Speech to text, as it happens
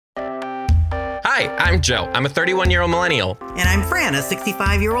Hi, I'm Joe. I'm a 31-year-old millennial. And I'm Fran, a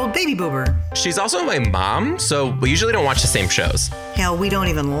 65-year-old baby boomer. She's also my mom, so we usually don't watch the same shows. Hell, we don't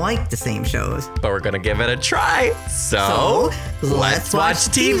even like the same shows. But we're going to give it a try. So let's watch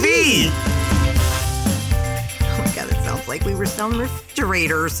TV. Oh, God, it sounds like we were selling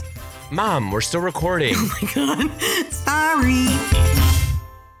refrigerators. Mom, we're still recording. Oh, my God. Sorry.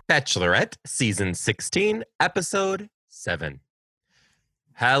 Bachelorette, Season 16, Episode 7.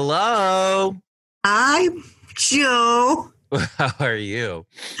 Hello. I'm Joe. How are you?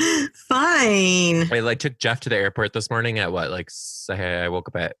 Fine. I took Jeff to the airport this morning at what? I woke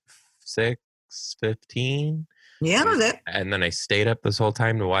up at 6:15. Yeah, I know that. And then I stayed up this whole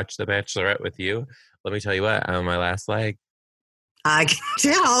time to watch The Bachelorette with you. Let me tell you what, I'm on my last leg. I can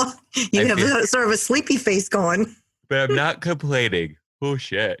tell. You have sort of a sleepy face going. But I'm not complaining. Oh,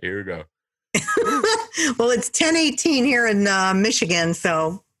 shit. Here we go. Well, it's 10:18 here in Michigan,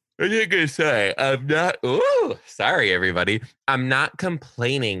 so. I was going to say, I'm not. Ooh, sorry, everybody. I'm not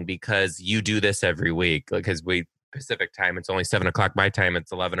complaining because you do this every week. Because Pacific time, it's only 7 o'clock my time.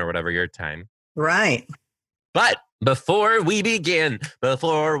 It's 11 or whatever your time. Right. But before we begin,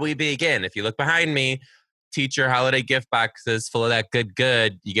 if you look behind me, teacher holiday gift boxes full of that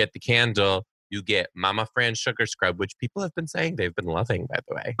good. You get the candle. You get Mama Fran's Sugar Scrub, which people have been saying they've been loving, by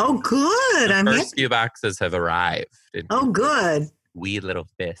the way. Oh, good. The first few boxes have arrived. Oh, good. Wee little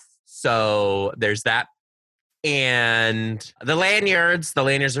fists. So there's that. And the lanyards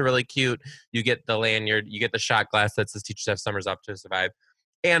are really cute. You get the lanyard, you get the shot glass that says teachers have summers off to survive.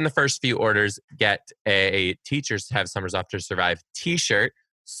 And the first few orders get a teachers have summers off to survive t-shirt.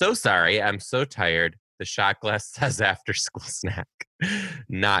 So sorry, I'm so tired. The shot glass says after school snack.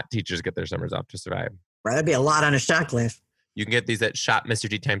 Not teachers get their summers off to survive. Right, that'd be a lot on a shot glass. You can get these at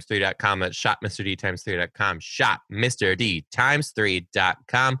shopmrdtimes3.com. That's shopmrdtimes3.com.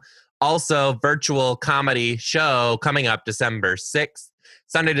 Shopmrdtimes3.com. Also, virtual comedy show coming up December 6th,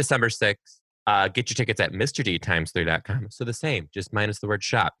 Sunday, December 6th. Get your tickets at mrdtimes3.com. So the same, just minus the word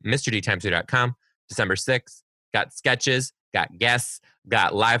shop. mrdtimes3.com, December 6th. Got sketches, got guests,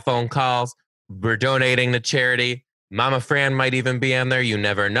 got live phone calls. We're donating to charity. Mama Fran might even be on there. You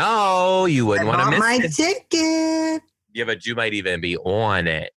never know. You wouldn't want to miss my it. Ticket. Yeah, but you might even be on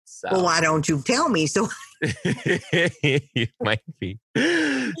it. So. Well, why don't you tell me? So you might be.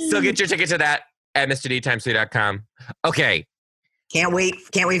 So get your ticket to that at mrdtimes3.com. Okay. Can't wait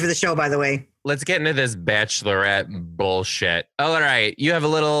for the show, by the way. Let's get into this Bachelorette bullshit. All right. You have a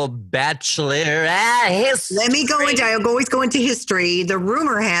little Bachelorette history. Let me go into, I always go into history. The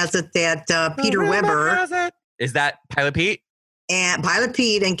rumor has it that Peter Weber. Is that Pilot Pete? And Pilot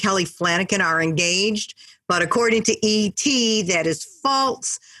Pete and Kelly Flanagan are engaged. But according to ET, that is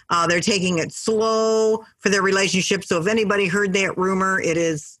false. They're taking it slow for their relationship. So if anybody heard that rumor, it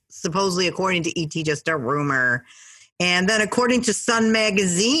is supposedly, according to ET, just a rumor. And then according to Sun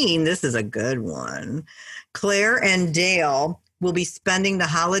Magazine, this is a good one, Claire and Dale will be spending the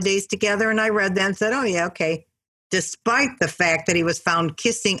holidays together. And I read that and said, oh, yeah, okay. Despite the fact that he was found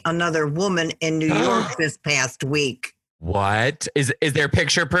kissing another woman in New York this past week. What? Is there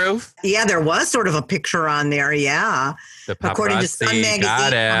picture proof? Yeah, there was sort of a picture on there, yeah. According to Sun Magazine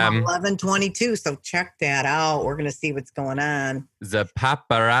from 11/22. So check that out. We're going to see what's going on. The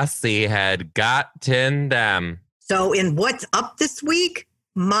paparazzi had gotten them. So in What's Up this week,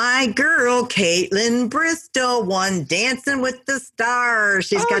 my girl, Caitlin Bristol, won Dancing with the Stars.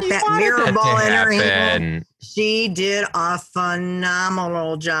 She's got that mirror ball in her hand. She did a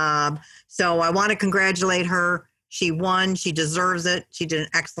phenomenal job. So I want to congratulate her. She won. She deserves it. She did an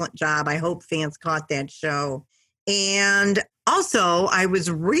excellent job. I hope fans caught that show. And also, I was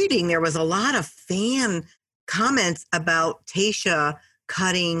reading, there was a lot of fan comments about Tayshia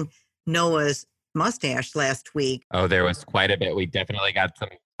cutting Noah's mustache last week. Oh, there was quite a bit. We definitely got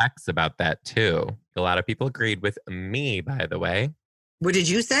some texts about that too. A lot of people agreed with me, by the way. What did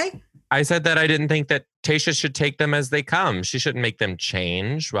you say? I said that I didn't think that Tayshia should take them as they come. She shouldn't make them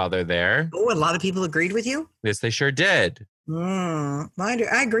change while they're there. Oh, a lot of people agreed with you? Yes, they sure did. Well,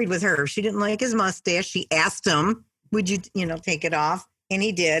 I agreed with her. She didn't like his mustache. She asked him, would you, take it off? And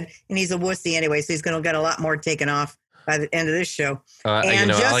he did. And he's a wussy anyway, so he's going to get a lot more taken off by the end of this show. All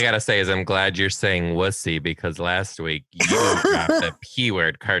I got to say is I'm glad you're saying wussy because last week you dropped the P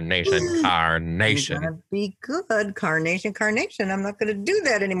word, carnation. Be good, carnation. I'm not going to do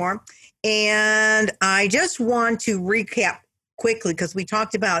that anymore. And I just want to recap quickly because we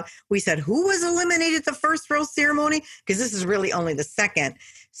said who was eliminated at the first rose ceremony because this is really only the second.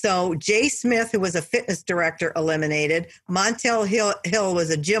 So Jay Smith, who was a fitness director, eliminated. Montel Hill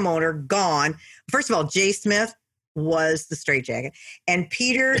was a gym owner, gone. First of all, Jay Smith, was the straitjacket. And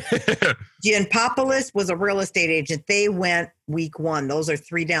Peter Gianpopoulos was a real estate agent. They went week 1. Those are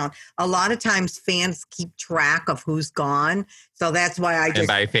 3 down. A lot of times fans keep track of who's gone. So that's why I just... And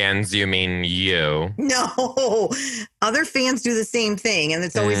by fans, you mean you. No. Other fans do the same thing. And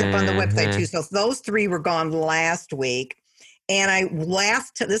it's always up on the website too. So those 3 were gone last week. And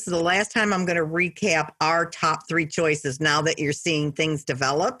this is the last time I'm going to recap our top 3 choices now that you're seeing things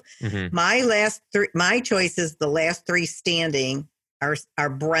develop. Mm-hmm. My choices, the last 3 standing are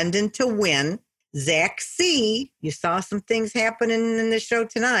Brendan to win, Zach C. You saw some things happening in the show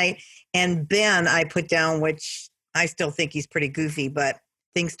tonight. And Ben, I put down, which I still think he's pretty goofy, but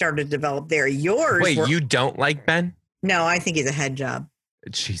things started to develop there. Yours. Wait, you don't like Ben? No, I think he's a head job.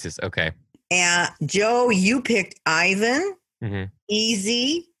 Jesus. Okay. And Joe, you picked Ivan. Mm-hmm.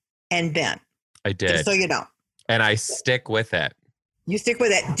 Easy and Ben. I did. Just so you know. And I stick with it. You stick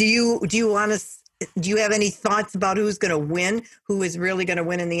with it. Do you have any thoughts about who's going to win? Who is really going to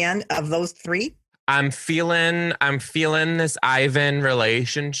win in the end of those 3? I'm feeling this Ivan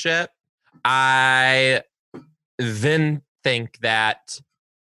relationship. I then think that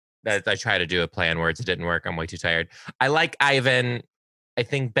I try to do a play on words. It didn't work. I'm way too tired. I like Ivan. I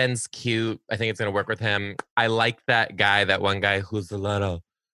think Ben's cute. I think it's going to work with him. I like that one guy who's he's a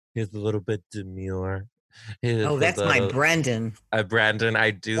little bit demure. That's my Brendan. Brendan,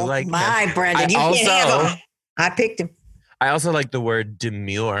 I do like my him. Brendan. You can't have him. I picked him. I also like the word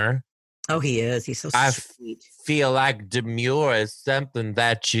demure. Oh, he is. He's so sweet. I feel like demure is something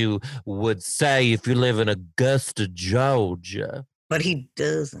that you would say if you live in Augusta, Georgia. But he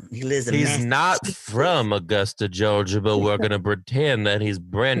doesn't. He lives in He's not from Augusta, Georgia, but we're going to pretend that he's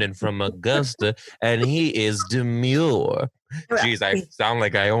Brendan from Augusta, and he is demure. Jeez, I sound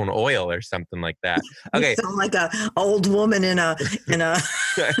like I own oil or something like that. Okay, you sound like an old woman in a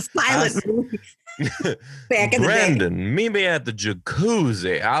silent movie. Back in Brendan, the day. meet me at the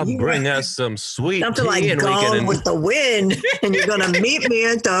jacuzzi. I'll bring us some sweet something tea, like and Gone with the Wind, and you're gonna meet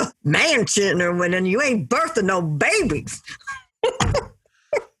me at the mansion, or when you ain't birthing no babies.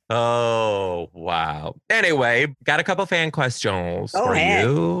 Oh, wow. Anyway, got a couple fan questions for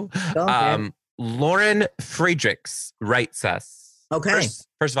you. Go ahead. Lauren Friedrichs writes us. Okay.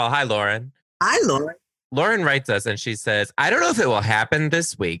 First of all, hi, Lauren. Hi, Lauren. Lauren writes us and she says, I don't know if it will happen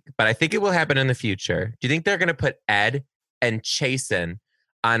this week, but I think it will happen in the future. Do you think they're going to put Ed and Chasen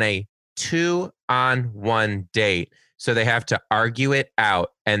on a 2-on-1 date? So they have to argue it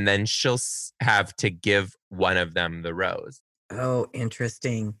out and then she'll have to give one of them the rose. Oh,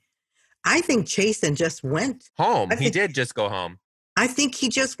 interesting. I think Chasen just went home. He did just go home. I think he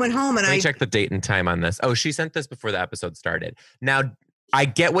just went home. And Let me check the date and time on this. Oh, she sent this before the episode started. Now, I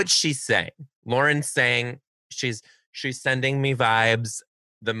get what she's saying. Lauren's saying she's sending me vibes.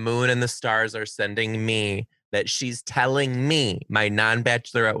 The moon and the stars are sending me that she's telling me, my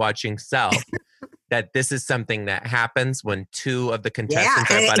non-Bachelorette watching self, that this is something that happens when 2 of the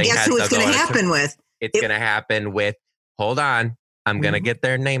contestants are butting heads. Guess who it's going to happen with? It's going to happen with, hold on, I'm going to get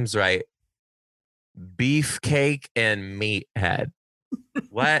their names right. Beefcake and Meathead.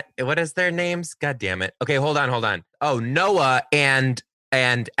 What is their names? God damn it. Okay, hold on. Oh, Noah and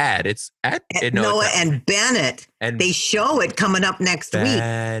Ed. It's Ed? Noah and Bennett. And they show it coming up next week.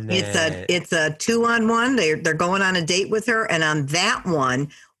 It's a 2-on-1. They're going on a date with her, and on that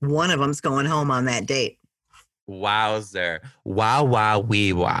one of them's going home on that date. Wowzer. Wow,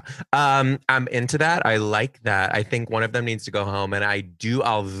 wee, wow. I'm into that. I like that. I think one of them needs to go home, and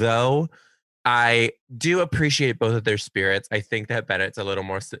although I do appreciate both of their spirits. I think that Bennett's a little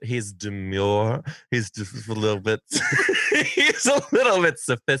more, he's demure. He's just a little bit, he's a little bit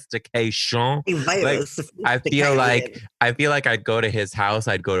sophistication. Like, I feel like I'd go to his house.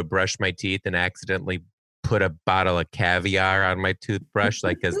 I'd go to brush my teeth and accidentally put a bottle of caviar on my toothbrush.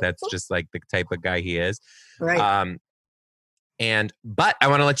 Like, cause that's just like the type of guy he is. Right. But I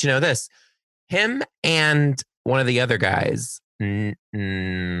want to let you know this, him and one of the other guys,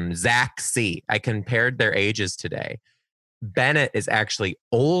 Zach C. I compared their ages today. Bennett is actually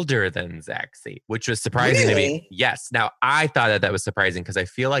older than Zach C, which was surprising to me. Yes. Now, I thought that was surprising because I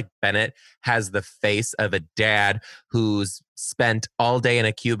feel like Bennett has the face of a dad who's spent all day in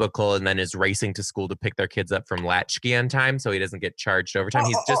a cubicle and then is racing to school to pick their kids up from latchkey on time so he doesn't get charged overtime.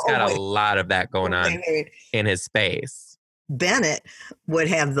 He's just got a lot of that going on in his space. Bennett would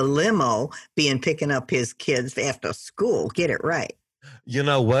have the limo picking up his kids after school. Get it right. You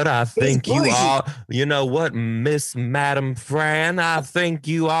know what? I think you know what, Miss Madam Fran? I think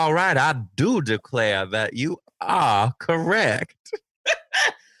you all right. I do declare that you are correct.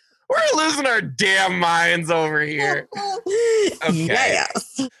 We're losing our damn minds over here. Okay.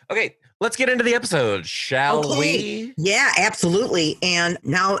 Yes. Okay. Let's get into the episode, shall we? Yeah, absolutely. And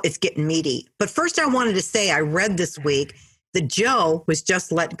now it's getting meaty. But first, I wanted to say I read this week that Joe was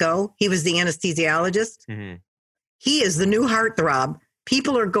just let go. He was the anesthesiologist. Mm-hmm. He is the new heartthrob.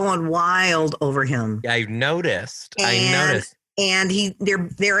 People are going wild over him. I noticed. And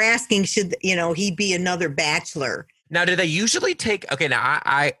they're asking, should he be another Bachelor? Now, do they usually take? Okay, now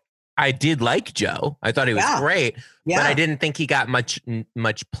I did like Joe. I thought he was great, but I didn't think he got much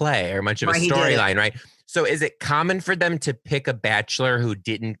play or much of a storyline, right? So, is it common for them to pick a Bachelor who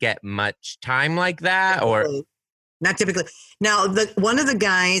didn't get much time like that, or not typically? Now, one of the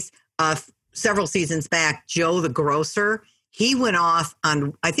guys several seasons back, Joe the grocer, he went off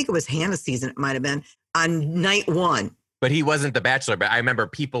on, I think it was Hannah's season. It might have been on night 1. But he wasn't the Bachelor. But I remember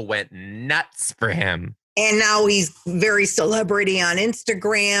people went nuts for him. And now he's very celebrity on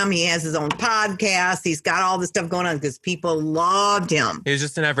Instagram. He has his own podcast. He's got all this stuff going on because people loved him. He was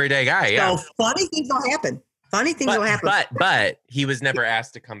just an everyday guy. Yeah. So funny things will happen. But he was never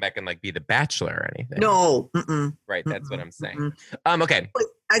asked to come back and be the Bachelor or anything. No. Right. That's what I'm saying. Okay.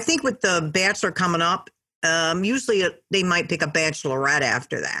 I think with the Bachelor coming up, usually they might pick a Bachelorette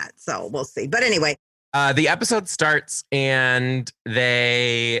after that. So we'll see. But anyway. The episode starts and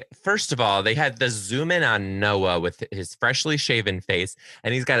first of all, they had the zoom in on Noah with his freshly shaven face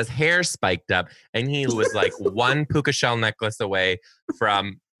and he's got his hair spiked up and he was like one puka shell necklace away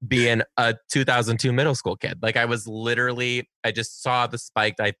from being a 2002 middle school kid. I just saw the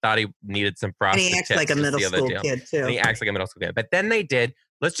spiked. I thought he needed some frosted tips. And he acts like a middle school kid too. And he acts like a middle school kid. But then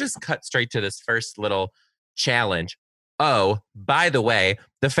let's just cut straight to this first little challenge. Oh, by the way,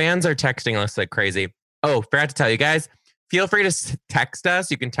 the fans are texting us like crazy. Oh, forgot to tell you guys, feel free to text us.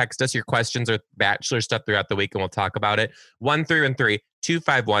 You can text us your questions or Bachelor stuff throughout the week and we'll talk about it. 1313-251-1036,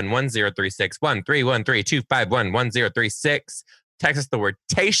 1313-251-1036. Text us the word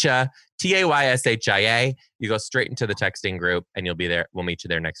Tayshia, Tayshia. You go straight into the texting group and you'll be there. We'll meet you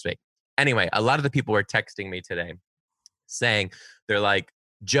there next week. Anyway, a lot of the people were texting me today saying, they're like,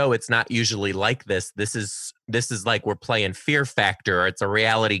 Joe, it's not usually like this. This is like we're playing Fear Factor or it's a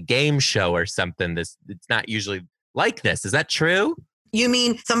reality game show or something. It's not usually like this. Is that true? You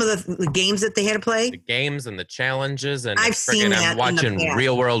mean some of the games that they had to play? The games and the challenges. And I've seen that. I'm watching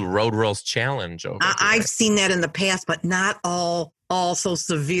Real World Road Rules Challenge over I've seen that in the past, but not all so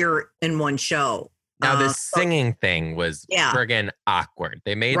severe in one show. Now, this singing thing was friggin' awkward.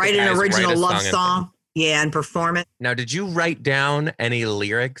 They made an original love song. Yeah, and perform it. Now, did you write down any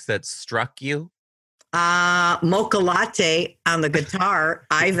lyrics that struck you? Mocha Latte on the guitar.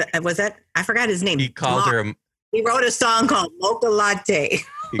 I forgot his name. He called her. He wrote a song called Mocha Latte.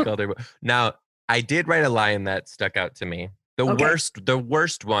 He called her. Now, I did write a line that stuck out to me. The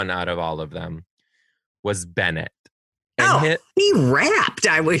worst one out of all of them was Bennett. And he rapped.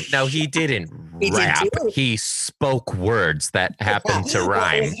 I wish. No, he didn't rap. He spoke words that happened to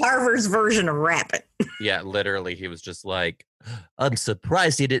rhyme. It was Harvard's version of rapping. Yeah, literally, he was just like, I'm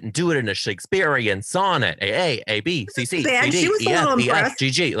surprised he didn't do it in a Shakespearean sonnet. A, B, C, C, D, D, E, F, E, F, G,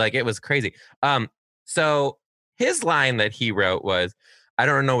 G. Like, it was crazy. So his line that he wrote was, I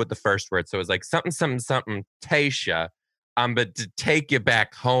don't know what the first word. So it was like something, Tayshia. I'm about to take you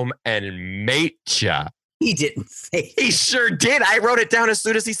back home and mate ya. He didn't say. He sure did. I wrote it down as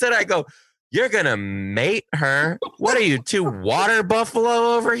soon as he said it. I go, you're going to mate her? What are you, 2 water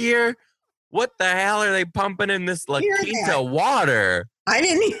buffalo over here? What the hell are they pumping in this La Quinta water? I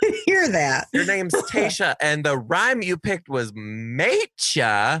didn't even hear that. Your name's Tayshia, and the rhyme you picked was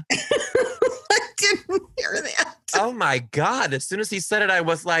matecha. I didn't hear that. Oh, my God. As soon as he said it, I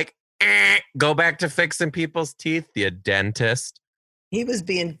was like, go back to fixing people's teeth, you dentist. He was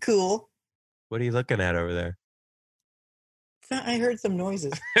being cool. What are you looking at over there? I heard some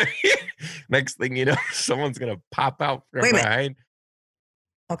noises. Next thing you know, someone's going to pop out from behind.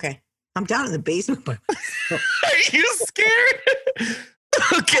 Okay. I'm down in the basement. Are you scared?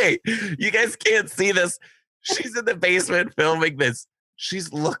 Okay. You guys can't see this. She's in the basement filming this.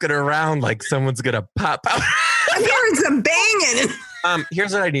 She's looking around like someone's going to pop out. I'm hearing some banging.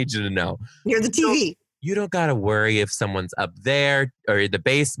 Here's what I need you to know. Near the TV. You don't got to worry if someone's up there or in the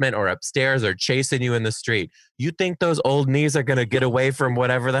basement or upstairs or chasing you in the street. You think those old knees are going to get away from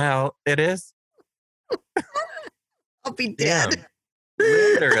whatever the hell it is? I'll be dead. Yeah,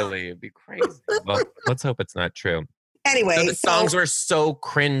 literally. It'd be crazy. Well, let's hope it's not true. Anyway. So the songs were so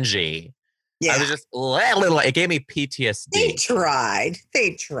cringy. Yeah. I was just it gave me PTSD.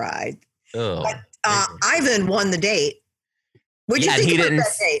 They tried. Ugh, but Ivan won the date. What'd you think about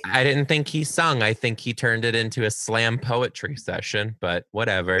that date? I didn't think he sung. I think he turned it into a slam poetry session, but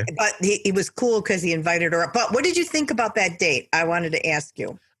whatever. But he was cool because he invited her up. But what did you think about that date? I wanted to ask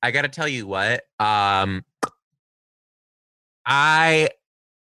you. I got to tell you what,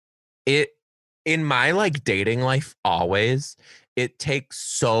 in my like dating life, always, it takes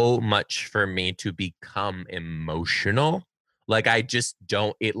so much for me to become emotional. Like, I just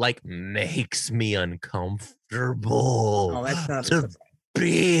don't, it like makes me uncomfortable Oh, that's not to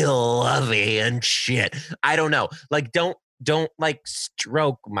be lovey and shit. I don't know. Like, don't like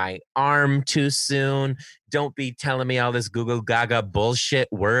stroke my arm too soon. Don't be telling me all this Google Gaga bullshit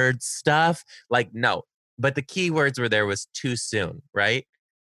word stuff. Like, no. But the key words were there was too soon, right?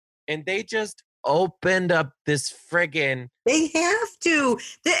 And they just opened up this friggin' They have to.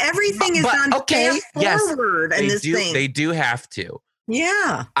 Everything is on fast forward in this thing. They do have to.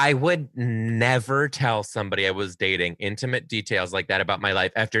 Yeah. I would never tell somebody I was dating intimate details like that about my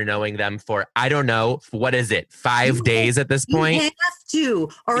life after knowing them for, I don't know, what is it, 5 days at this point? You have to,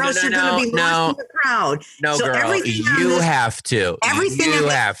 or else you're going to be lost in the crowd. No, so girl, you have to. Everything you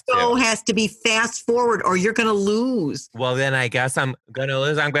have to. Has to be fast forward or you're going to lose. Well, then I guess I'm going to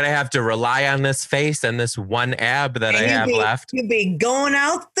lose. I'm going to have to rely on this face and this one ab that I have left. You'll be going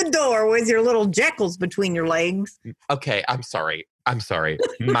out the door with your little jackals between your legs. Okay, I'm sorry.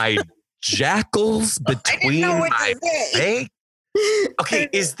 My jackals between my legs? Okay,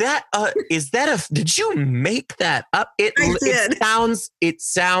 is that did you make that up? It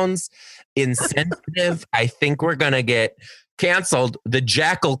sounds insensitive. I think we're going to get canceled. The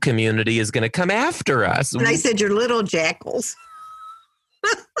jackal community is going to come after us. And I said your little jackals.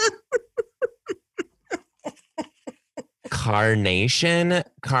 Carnation,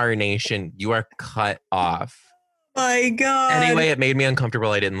 you are cut off. My God. Anyway, it made me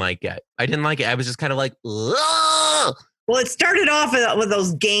uncomfortable. I didn't like it. I was just kind of like, ugh! Well, it started off with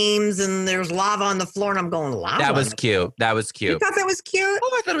those games and there's lava on the floor and I'm going, lava? That was cute. You thought that was cute?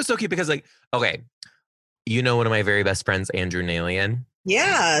 Oh, I thought it was so cute because, like, okay, you know one of my very best friends, Andrew Nalian?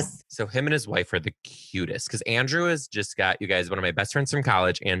 Yes. So him and his wife are the cutest because Andrew has just got, you guys, one of my best friends from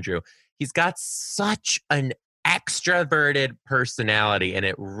college, Andrew. He's got such an extroverted personality and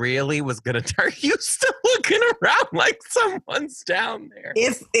it really was gonna start you still looking around like someone's down there.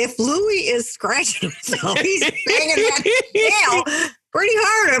 If Louis is scratching himself, he's banging that tail pretty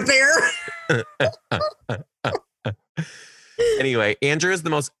hard up there. Anyway, Andrew is the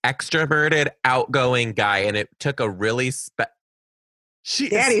most extroverted, outgoing guy, and it took a really Dad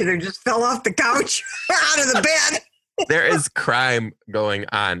either just fell off the couch or out of the bed. There is crime going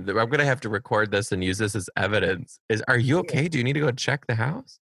on. I'm going to have to record this and use this as evidence. Are you okay? Do you need to go check the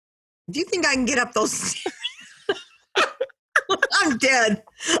house? Do you think I can get up those stairs? I'm dead.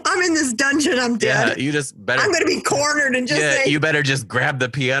 I'm in this dungeon. I'm dead. Yeah, you just better. I'm going to be cornered and just say. You better just grab the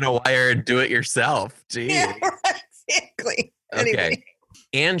piano wire and do it yourself. Jeez. Yeah, exactly. Okay. Anyway.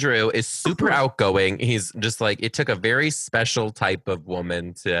 Andrew is super outgoing. He's just like, it took a very special type of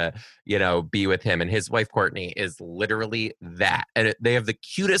woman to, be with him. And his wife, Courtney, is literally that. And they have the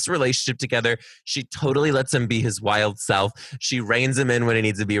cutest relationship together. She totally lets him be his wild self. She reins him in when he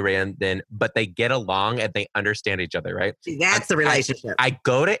needs to be reined in, but they get along and they understand each other, right? That's the relationship. I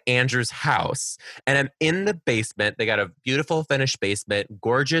go to Andrew's house and I'm in the basement. They got a beautiful finished basement,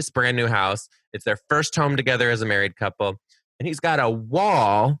 gorgeous brand new house. It's their first home together as a married couple. And he's got a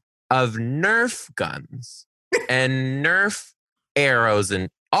wall of Nerf guns and Nerf arrows and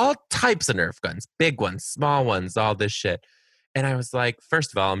all types of Nerf guns, big ones, small ones, all this shit. And I was like,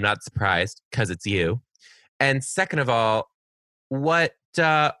 first of all, I'm not surprised because it's you. And second of all, what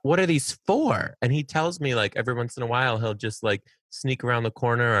are these for? And he tells me like every once in a while, he'll just like sneak around the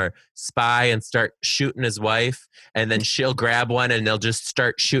corner or spy and start shooting his wife. And then she'll grab one and they'll just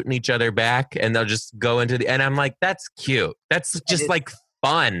start shooting each other back and they'll just go into and I'm like, that's cute. That's just like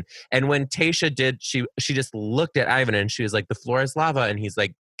fun. And when Tayshia did, she just looked at Ivan and she was like, the floor is lava. And he's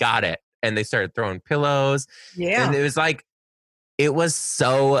like, got it. And they started throwing pillows. Yeah. And it was like, it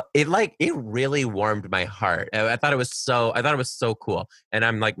really warmed my heart. I thought it was so cool. And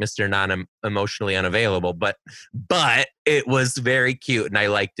I'm like Mr. Non-emotionally unavailable, but it was very cute and I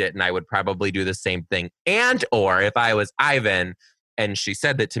liked it. And I would probably do the same thing. Or if I was Ivan and she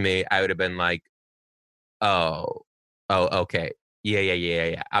said that to me, I would have been like, oh, okay.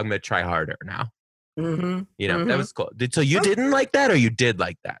 Yeah. I'm going to try harder now. Mm-hmm. That was cool. So you didn't like that or you did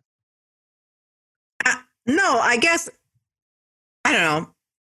like that? No, I guess. I don't know.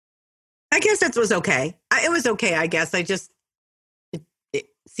 I guess that was okay. It was okay, I guess. It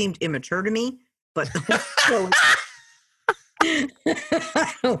seemed immature to me, but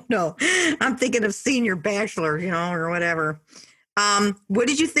I don't know. I'm thinking of senior bachelor, or whatever. What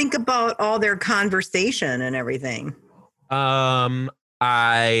did you think about all their conversation and everything?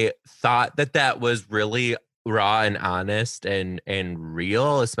 I thought that was really raw and honest and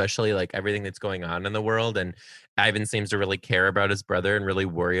real, especially like everything that's going on in the world. And Ivan seems to really care about his brother and really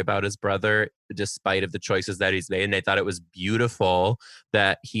worry about his brother despite of the choices that he's made. And I thought it was beautiful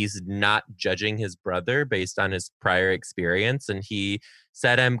that he's not judging his brother based on his prior experience. And he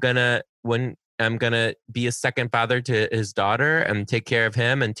said, I'm gonna be a second father to his daughter and take care of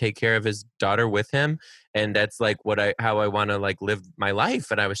him and take care of his daughter with him. And that's like how I want to like live my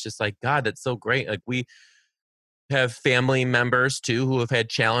life. And I was just like, God, that's so great. Like we have family members too who have had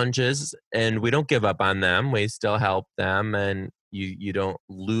challenges, and we don't give up on them. We still help them, and you don't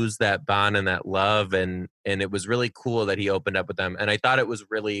lose that bond and that love. And it was really cool that he opened up with them. And I thought it was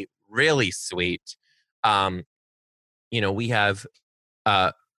really, really sweet. We have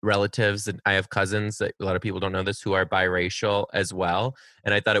relatives, and I have cousins that a lot of people don't know this, who are biracial as well.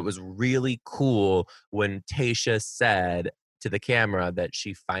 And I thought it was really cool when Tayshia said to the camera that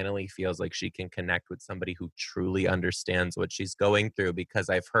she finally feels like she can connect with somebody who truly understands what she's going through, because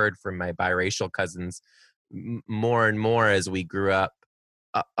I've heard from my biracial cousins more and more as we grew up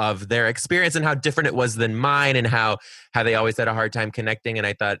of their experience and how different it was than mine, and how they always had a hard time connecting. And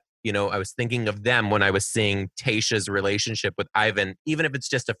I thought, I was thinking of them when I was seeing Tayshia's relationship with Ivan, even if it's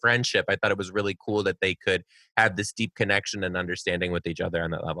just a friendship. I thought it was really cool that they could have this deep connection and understanding with each other on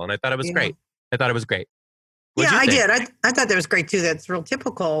that level. And I thought it was great. I thought it was great. What'd I did. I thought that was great too. That's real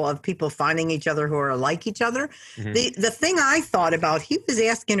typical of people finding each other who are like each other. Mm-hmm. The thing I thought about, he was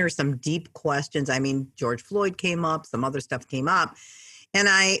asking her some deep questions. I mean, George Floyd came up, some other stuff came up. And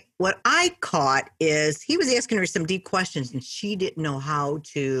what I caught is he was asking her some deep questions, and she didn't know how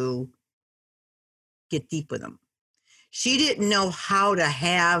to get deep with him. She didn't know how to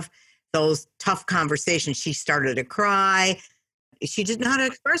have those tough conversations. She started to cry. She didn't know how to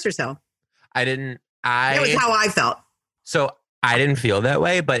express herself. That was how I felt. So I didn't feel that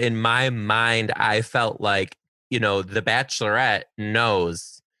way, but in my mind, I felt like, the Bachelorette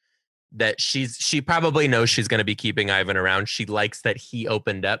knows that she probably knows she's going to be keeping Ivan around. She likes that he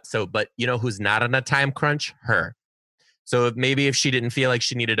opened up. So, but who's not on a time crunch? Her. So maybe if she didn't feel like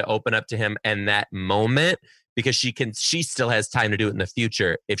she needed to open up to him in that moment, because she still has time to do it in the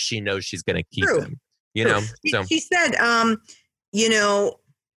future if she knows she's going to keep him, So she said, I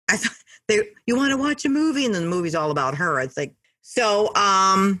thought you want to watch a movie, and then the movie's all about her. It's like, so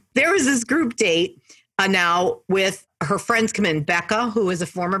there was this group date now with her friends come in. Becca, who is a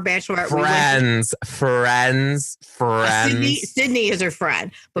former Bachelorette. Friends. Sydney is her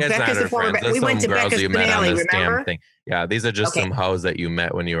friend, but Becca's a former. We went to Becca's finale. Remember? Yeah, these are just some hoes that you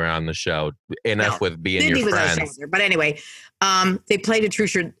met when you were on the show. Enough with being Sydney your friends. But anyway, they played a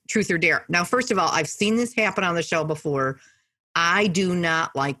truth or dare. Now, first of all, I've seen this happen on the show before. I do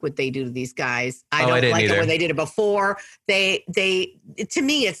not like what they do to these guys. I don't like it when they did it before. They to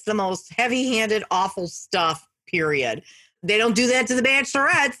me, it's the most heavy-handed, awful stuff, period. They don't do that to the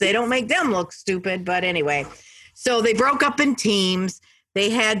Bachelorettes. They don't make them look stupid. But anyway, so they broke up in teams. They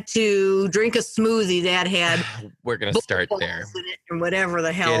had to drink a smoothie that had. We're going to start there. And whatever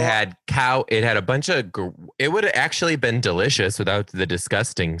the hell. It had a bunch of. It would have actually been delicious without the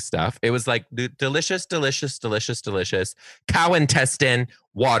disgusting stuff. It was like delicious cow intestine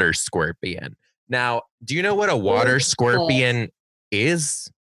water scorpion. Now, do you know what a water scorpion is?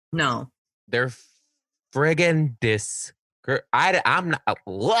 No. They're friggin' I'm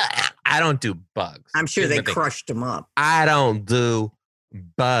not. I don't do bugs. I'm sure they crushed them up. I don't do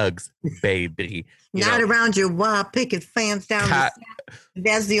bugs, baby. Not around your white picket fence down the south.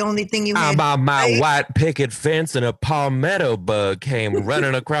 That's the only thing you had. I'm on my white picket fence, and a palmetto bug came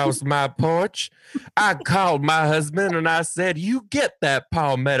running across my porch. I called my husband and I said, "You get that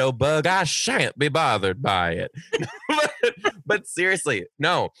palmetto bug. I shan't be bothered by it." but seriously,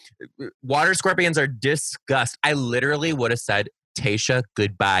 no. Water scorpions are disgust. I literally would have said, Tayshia,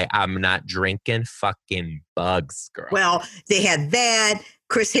 goodbye. I'm not drinking fucking bugs, girl. Well, they had that.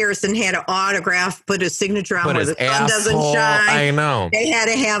 Chris Harrison had an autograph, put his signature on where the sun doesn't shine. I know. They had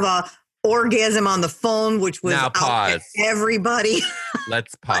to have a orgasm on the phone, which was now pause. Everybody.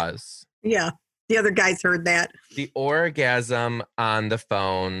 Let's pause. Yeah. The other guys heard that. The orgasm on the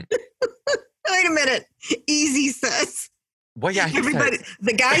phone. Wait a minute. Easy says. Well, yeah. Everybody,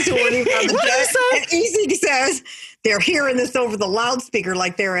 the guys who weren't even on the desk, and Easy says they're hearing this over the loudspeaker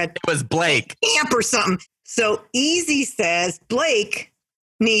like they're at. It was Blake. Camp or something. So Easy says Blake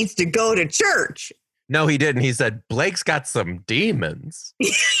needs to go to church. No, he didn't. He said Blake's got some demons. He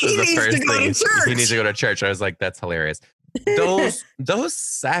needs to go to church. He needs to go to church. I was like, that's hilarious. Those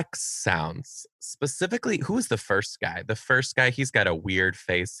sex sounds, specifically, who was the first guy? The first guy, he's got a weird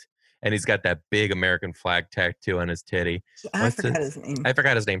face. and he's got that big American flag tattoo on his titty. I forgot his name. I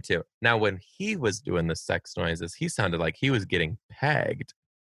forgot his name too. Now, when he was doing the sex noises, he sounded like he was getting pegged.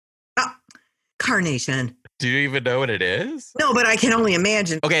 Carnation. Do you even know what it is? No, but I can only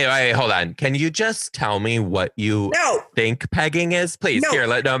imagine. Okay, all right, hold on. Can you just tell me what you think pegging is? Please, here,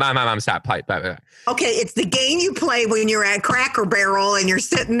 mom, stop. Play. Okay, it's the game you play when you're at Cracker Barrel and you're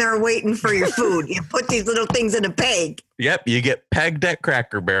sitting there waiting for your food. You put these little things in a peg. Yep, you get pegged at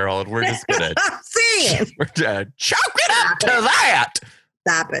Cracker Barrel, and we're just gonna chalk it up to that.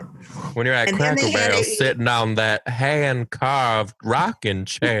 Stop it. When you're at Cracker Barrel sitting on that hand-carved rocking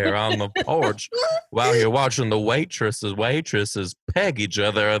chair on the porch while you're watching the waitresses peg each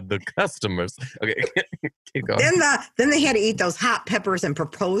other, the customers. Okay, keep going. Then they had to eat those hot peppers and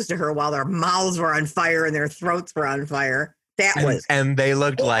propose to her while their mouths were on fire and their throats were on fire. And they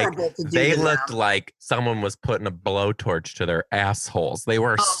looked like someone was putting a blowtorch to their assholes. They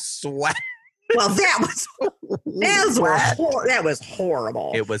were sweating. Well, that was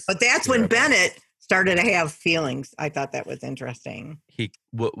horrible. It was, but that's terrible. When Bennett started to have feelings. I thought that was interesting.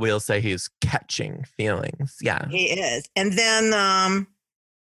 We'll say he's catching feelings. Yeah, he is. And then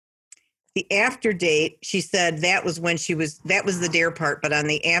the after date, she said that was when that was the dare part. But on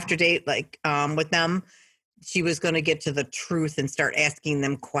the after date, like with them, she was going to get to the truth and start asking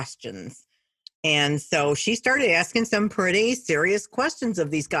them questions. And so she started asking some pretty serious questions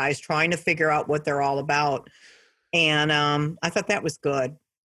of these guys, trying to figure out what they're all about. And I thought that was good.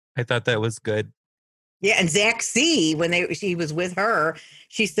 Yeah, and Zach C, when she was with her,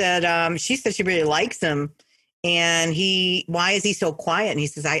 she said she really likes him. And why is he so quiet? And he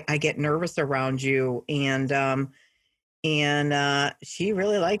says, I get nervous around you. And she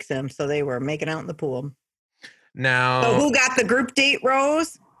really likes him. So they were making out in the pool. Now, so who got the group date,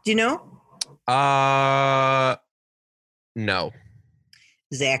 Rose? Do you know? No.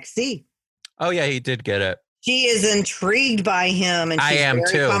 Zach C. Oh yeah, he did get it. She is intrigued by him, and she's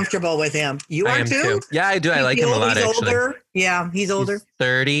very comfortable with him. You are too? Yeah, I do. I like him a lot. He's actually older. Yeah, he's older. He's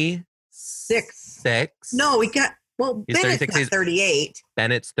 36. No, Bennett's not 38.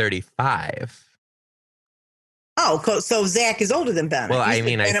 Bennett's 35. Oh, so Zach is older than Bennett. Well, I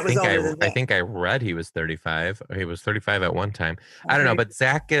think I read he was 35. Or he was 35 at one time. Okay. I don't know, but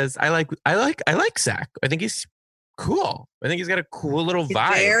Zach is. I like Zach. I think he's cool. I think he's got a cool little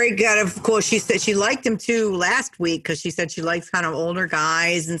vibe. Very good. Of course, she said she liked him too last week because she said she likes kind of older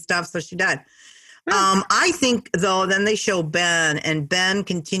guys and stuff. So she did. I think though, then they show Ben, and Ben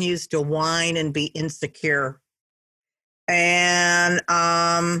continues to whine and be insecure, and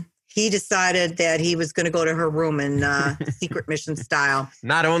he decided that he was going to go to her room in secret mission style.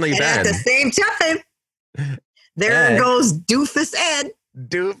 Not only Ben. At the same time, there goes Doofus Ed.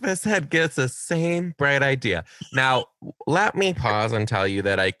 Doofus Ed gets the same bright idea. Now, let me pause and tell you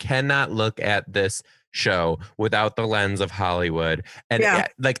that I cannot look at this show without the lens of Hollywood. And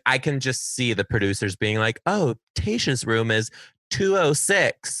I can just see the producers being like, oh, Tayshia's room is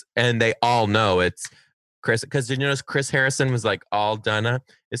 206. And they all know it's Chris, because did you notice Chris Harrison was like all done up?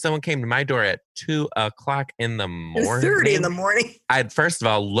 If someone came to my door at 2:00 in the morning, 2:30 in the morning, I'd first of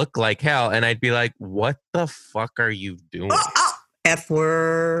all look like hell, and I'd be like, "What the fuck are you doing?" F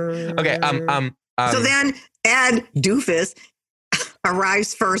word. Okay. So then Ed Doofus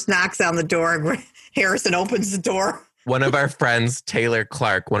arrives first, knocks on the door. Harrison opens the door. One of our friends, Taylor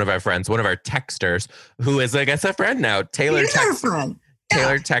Clark, one of our texters, who is, I guess, a friend now. Taylor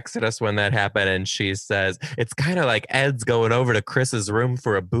texted us when that happened, and she says, it's kind of like Ed's going over to Chris's room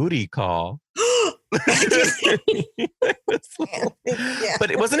for a booty call.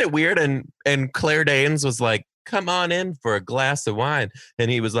 But wasn't it weird? And Claire Danes was like, come on in for a glass of wine.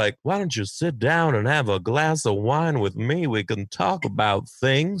 And he was like, why don't you sit down and have a glass of wine with me? We can talk about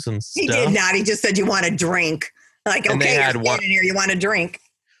things and stuff. He did not. He just said, you want a drink. Like, and okay, you're standing here, you want a drink.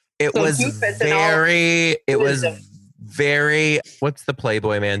 It was very, what's the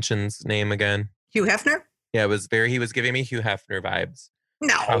Playboy Mansion's name again? Hugh Hefner? Yeah, he was giving me Hugh Hefner vibes.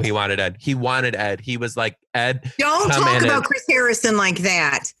 No. How he wanted Ed. He He was like, Ed. Don't talk about Chris Harrison like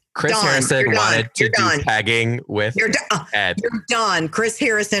that. Harrison wanted to do pegging with Ed. You're done. Chris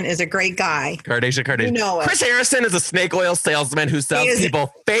Harrison is a great guy. Kardashian. You know it. Chris Harrison is a snake oil salesman who sells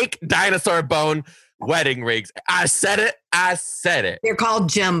people fake dinosaur bone wedding rings. I said it. They're called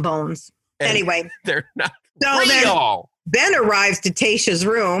gem bones. Anyway. They're not real. Ben arrives to Tayshia's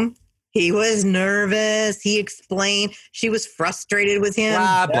room. He was nervous. He explained. She was frustrated with him.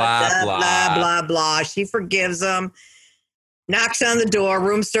 Blah, blah, blah. Blah, blah, blah. She forgives him. Knocks on the door.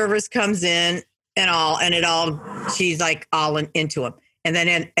 Room service comes in and she's like all into him. And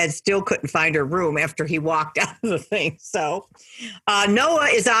then Ed still couldn't find her room after he walked out of the thing. So Noah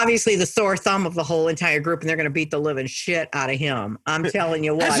is obviously the sore thumb of the whole entire group, and they're going to beat the living shit out of him. I'm telling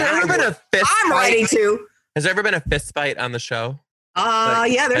you what. Has there ever been a fist fight? I'm ready to. Has there ever been a fist fight on the show?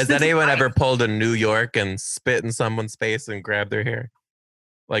 Yeah. Has anyone ever pulled a New York and spit in someone's face and grabbed their hair?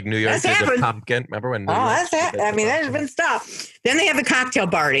 Like New York did the pumpkin. Remember when New York that's that. I mean, there's been stuff. Then they have a cocktail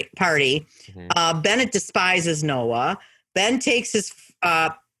party. Mm-hmm. Bennett despises Noah. Ben takes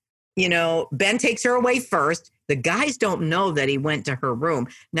Ben takes her away first. The guys don't know that he went to her room.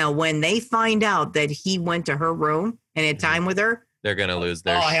 Now, when they find out that he went to her room and had time with her, they're going to lose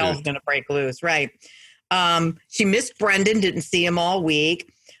their shit. Hell's going to break loose. Right. She missed Brendan, didn't see him all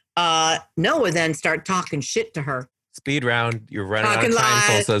week. Noah then started talking shit to her. Speed round. You're running out of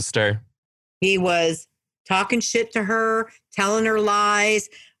time, soul sister. He was talking shit to her, telling her lies.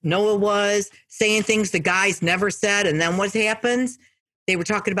 Noah was saying things the guys never said. And then what happens? They were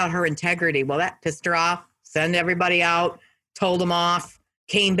talking about her integrity. Well, that pissed her off. Send everybody out, told them off,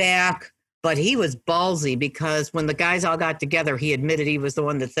 came back. But he was ballsy because when the guys all got together, he admitted he was the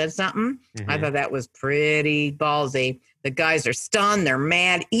one that said something. Mm-hmm. I thought that was pretty ballsy. The guys are stunned. They're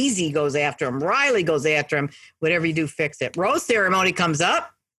mad. Easy goes after him. Riley goes after him. Whatever you do, fix it. Rose ceremony comes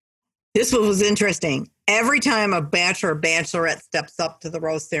up. This one was interesting. Every time a bachelor or bachelorette steps up to the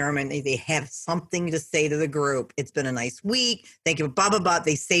rose ceremony, they have something to say to the group. It's been a nice week. Thank you. Blah, blah, blah.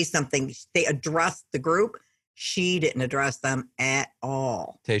 They say something. They address the group. She didn't address them at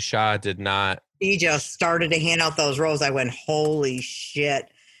all. Tayshia did not. She just started to hand out those roses. I went, holy shit.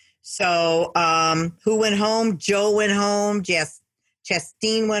 So who went home? Joe went home.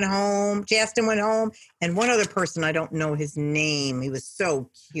 Justin went home. And one other person, I don't know his name. He was so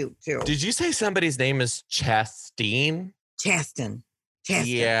cute, too. Did you say somebody's name is Chastain? Chastain.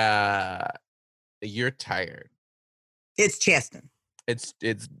 Yeah. You're tired. It's Chastain. It's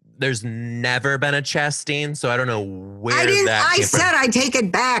there's never been a Chastain, so I don't know where that came from. I said I take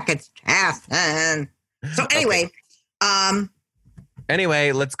it back. It's Chastain. So anyway, okay.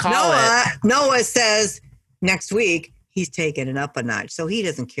 Anyway, let's call it. Noah says next week he's taking it up a notch, so he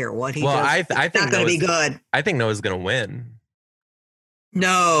doesn't care what he does. I think it's not going to be good. I think Noah's going to win.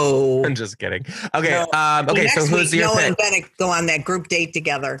 No, I'm just kidding. Okay, no. Okay. So who's your Noah pick? And Bennett go on that group date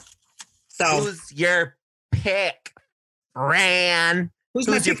together. So who's your pick, Fran? Who's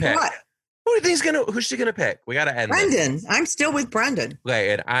your pick? What? Who's she gonna pick? We gotta end. Brendan. I'm still with Brendan.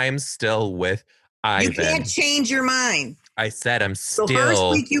 Okay, and I'm still with Ivan. You can't change your mind. I said I'm still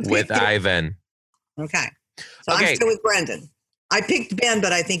with Ivan. Okay. So I'm still with Brendan. I picked Ben,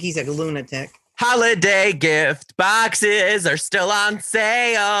 but I think he's a lunatic. Holiday gift boxes are still on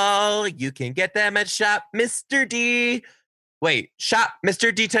sale. You can get them at Shop Mr. D. Wait,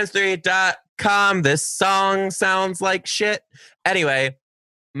 shopmrd103.com. This song sounds like shit. Anyway,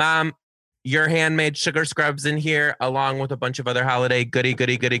 Mom, your handmade sugar scrubs in here, along with a bunch of other holiday goody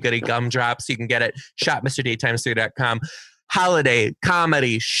gumdrops. You can get it shopmrd3.com. Holiday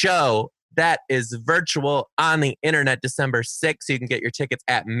comedy show that is virtual on the internet December 6th. So you can get your tickets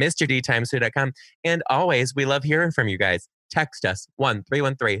at mrd3.com. And always, we love hearing from you guys. Text us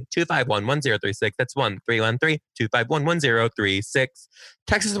 1-313-251-1036. That's 1-313-251-1036.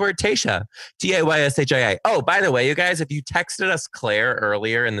 Text us the word Tayshia, Tayshia. Oh, by the way, you guys, if you texted us Claire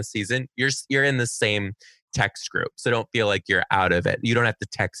earlier in the season, you're in the same text group. So don't feel like you're out of it. You don't have to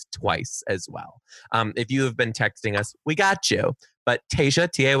text twice as well. If you have been texting us, we got you. But Tayshia,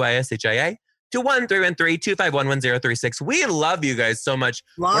 Tayshia, to 1-313-251-1036. We love you guys so much.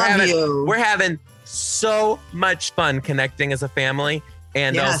 We're having so much fun connecting as a family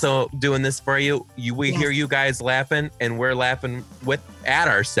and also doing this for you. We hear you guys laughing, and we're laughing at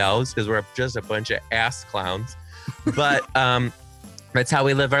ourselves because we're just a bunch of ass clowns. But that's how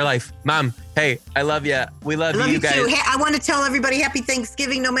we live our life. Mom, hey, I love you. We love you guys. Too. Hey, I want to tell everybody happy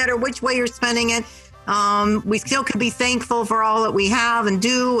Thanksgiving, no matter which way you're spending it. We still can be thankful for all that we have and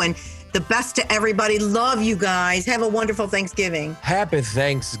do, and the best to everybody. Love you guys. Have a wonderful Thanksgiving. Happy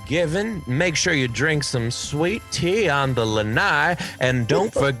Thanksgiving. Make sure you drink some sweet tea on the lanai, and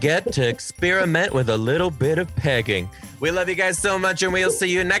don't forget to experiment with a little bit of pegging. We love you guys so much, and we'll see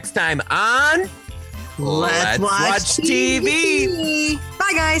you next time on Let's Watch TV.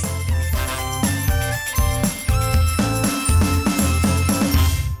 Bye, guys.